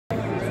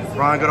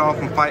Ron Goodall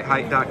from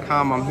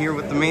FightHype.com. I'm here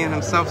with the man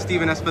himself,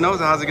 Steven Espinoza.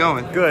 How's it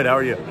going? Good, how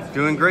are you?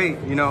 Doing great.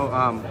 You know,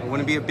 it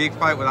wouldn't be a big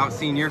fight without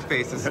seeing your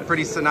face. It's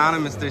pretty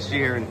synonymous this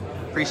year, and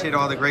appreciate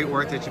all the great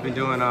work that you've been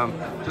doing.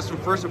 Just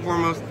first and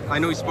foremost, I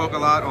know you spoke a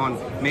lot on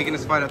making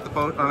this fight at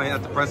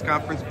the press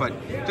conference, but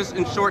just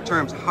in short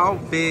terms, how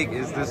big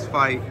is this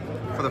fight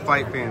for the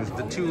fight fans?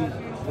 The two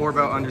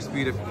four-belt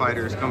undisputed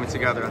fighters coming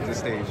together at this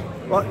stage.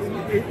 Well,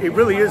 it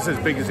really is as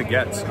big as it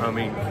gets. I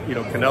mean, you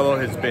know, Canelo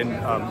has been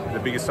the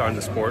biggest star in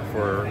the sport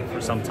for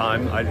some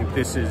time. I think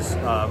this is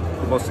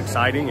the most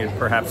exciting and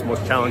perhaps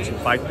most challenging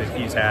fight that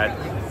he's had,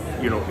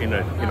 you know, in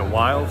a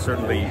while.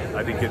 Certainly,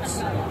 I think it's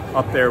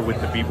up there with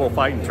the Bebo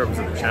fight in terms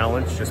of the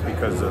challenge, just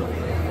because of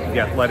the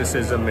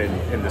athleticism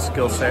and the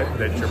skill set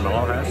that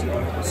Jermell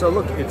has. So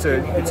look, it's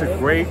a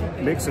great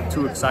mix of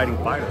two exciting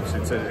fighters.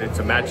 It's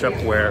a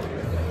matchup where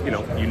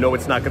you know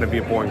it's not going to be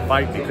a boring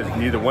fight, because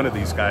neither one of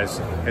these guys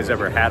has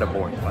ever had a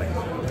boring fight.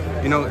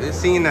 You know,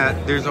 seeing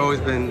that there's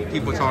always been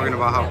people talking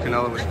about how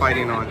Canelo was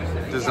fighting on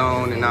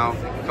DAZN and now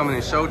coming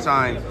in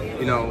Showtime,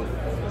 you know,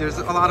 there's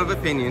a lot of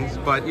opinions,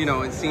 but you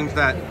know, it seems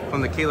that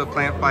from the Caleb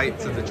Plant fight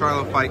to the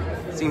Charlo fight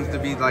seems to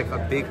be like a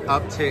big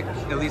uptick,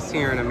 at least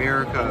here in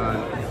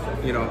America,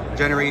 you know,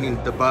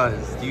 generating the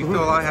buzz. Do you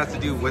feel a lot has to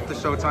do with the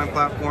Showtime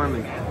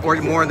platform,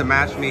 or more in the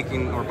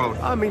matchmaking, or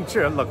both? I mean,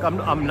 sure. Look,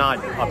 I'm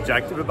not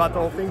objective about the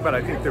whole thing, but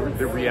I think the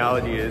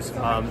reality is,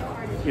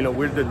 you know,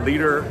 we're the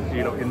leader,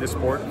 you know, in this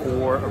sport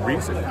for a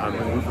reason. I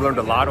mean, we've learned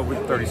a lot over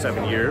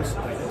 37 years.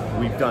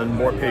 We've done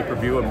more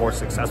pay-per-view and more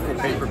successful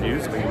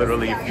pay-per-views. I mean,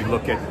 literally, if you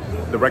look at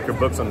the record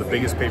books on the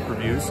biggest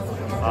pay-per-views,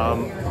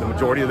 the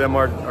majority of them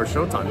are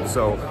Showtime.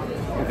 So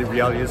the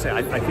reality is,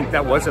 I think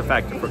that was a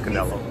factor for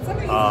Canelo.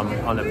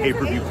 On the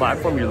pay-per-view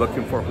platform, you're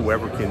looking for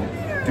whoever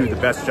can do the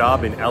best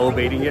job in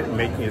elevating it and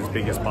making it as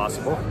big as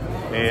possible.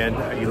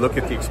 And you look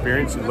at the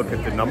experience, you look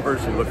at the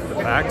numbers, you look at the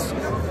facts,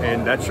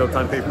 and that's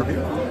Showtime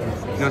pay-per-view.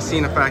 You know,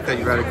 seeing the fact that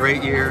you've had a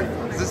great year,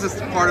 is this just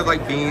part of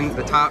like being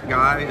the top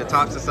guy, the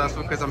top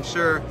successful? Because I'm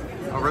sure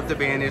I'll rip the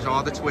bandage,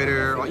 all the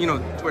Twitter, you know,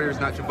 Twitter is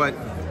not true, but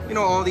you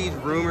know, all these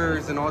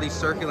rumors and all these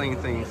circulating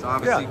things,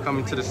 obviously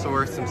coming to the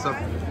source and stuff.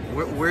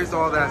 Where's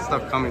all that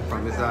stuff coming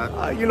from? Is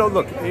that you know,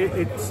 look,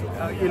 it's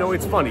you know,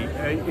 it's funny.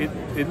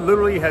 It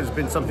literally has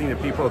been something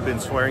that people have been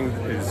swearing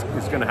is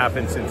going to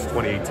happen since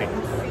 2018.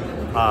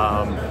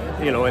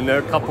 You know, and there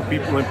are a couple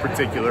people in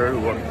particular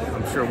who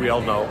I'm sure we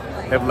all know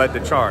have led the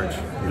charge.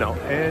 You know,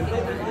 and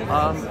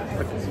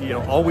you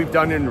know, all we've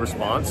done in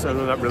response, and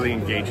we're not really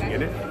engaging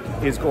in it,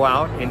 is go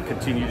out and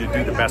continue to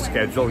do the best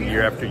schedule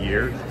year after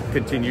year.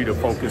 Continue to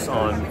focus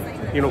on,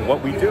 you know,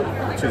 what we do,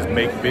 which is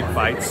make big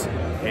fights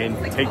and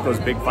take those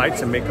big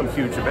fights and make them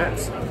huge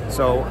events.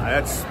 So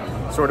that's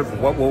sort of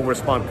what we'll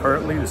respond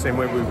currently, the same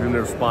way we've been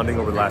responding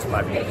over the last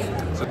 5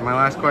 years. So my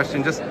last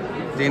question, just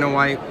Dana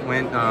White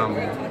went,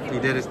 he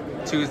did his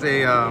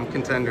Tuesday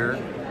Contender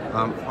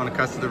on the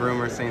cusp of the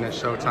rumor saying that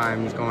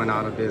Showtime is going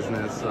out of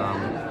business,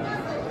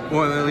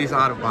 well, at least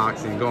out of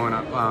boxing, going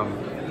up.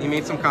 He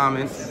made some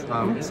comments,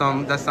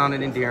 some that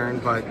sounded endearing,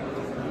 but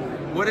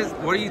what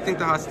do you think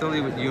the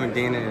hostility with you and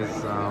Dana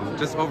is,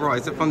 just overall?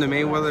 Is it from the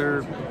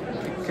Mayweather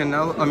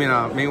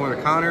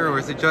Conor, or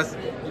is it just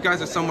you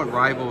guys are somewhat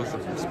rivals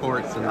of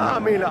sports? And I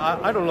mean,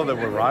 I don't know that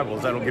we're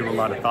rivals. I don't give a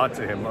lot of thought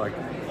to him. Like,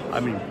 I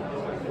mean,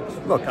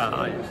 look,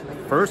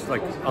 first,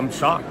 like, I'm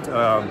shocked.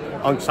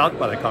 I'm shocked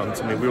by the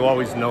comments. I mean, we've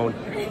always known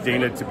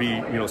Dana to be,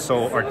 you know,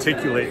 so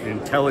articulate and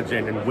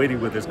intelligent and witty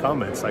with his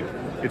comments. Like,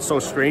 it's so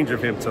strange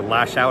of him to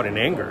lash out in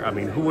anger. I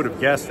mean, who would have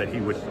guessed that he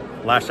would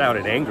lash out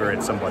in anger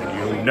at somebody?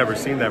 You know, we've never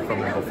seen that from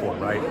him before,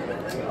 right?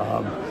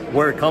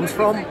 Where it comes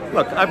from,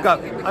 look, I've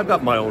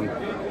got my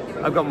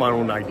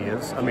own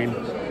ideas. I mean,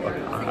 look,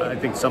 I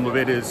think some of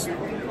it is,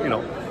 you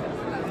know,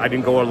 I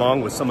didn't go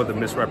along with some of the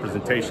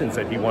misrepresentations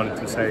that he wanted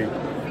to say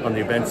on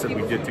the events that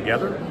we did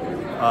together.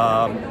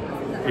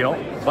 You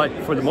know, but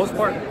for the most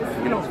part,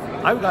 you know,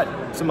 I've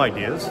got some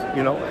ideas,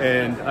 you know,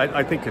 and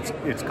I think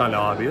it's kind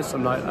of obvious.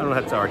 I don't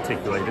have to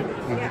articulate it,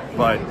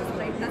 but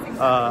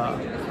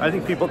I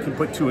think people can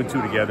put two and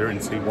two together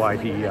and see why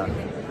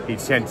he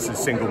tends to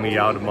single me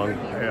out among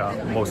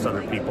most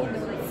other people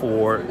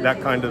for that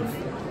kind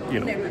of,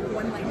 you know,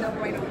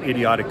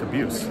 idiotic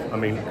abuse. I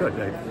mean, good.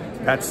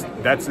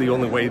 That's the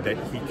only way that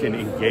he can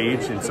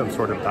engage in some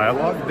sort of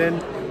dialogue. Then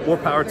more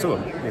power to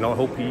him. You know, I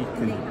hope he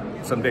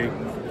can someday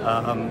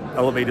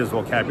elevate his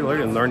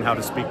vocabulary and learn how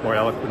to speak more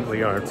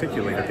eloquently and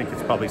articulate. I think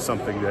it's probably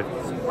something that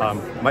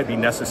might be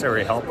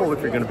necessary, helpful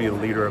if you're going to be a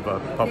leader of a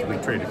publicly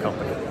traded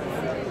company.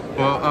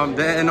 Well,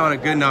 and on a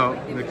good note,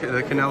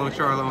 the Canelo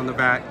Charlo on the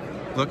back.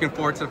 Looking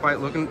forward to the fight.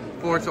 Looking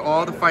forward to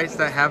all the fights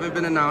that haven't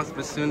been announced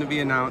but soon to be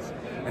announced.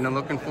 And then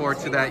looking forward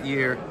to that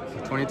year,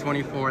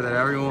 2024, that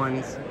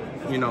everyone's,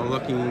 you know,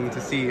 looking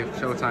to see if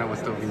Showtime will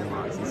still be in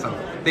boxing. So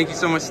thank you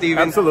so much,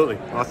 Steven. Absolutely.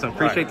 Awesome.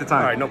 Appreciate the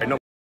time. All right. No.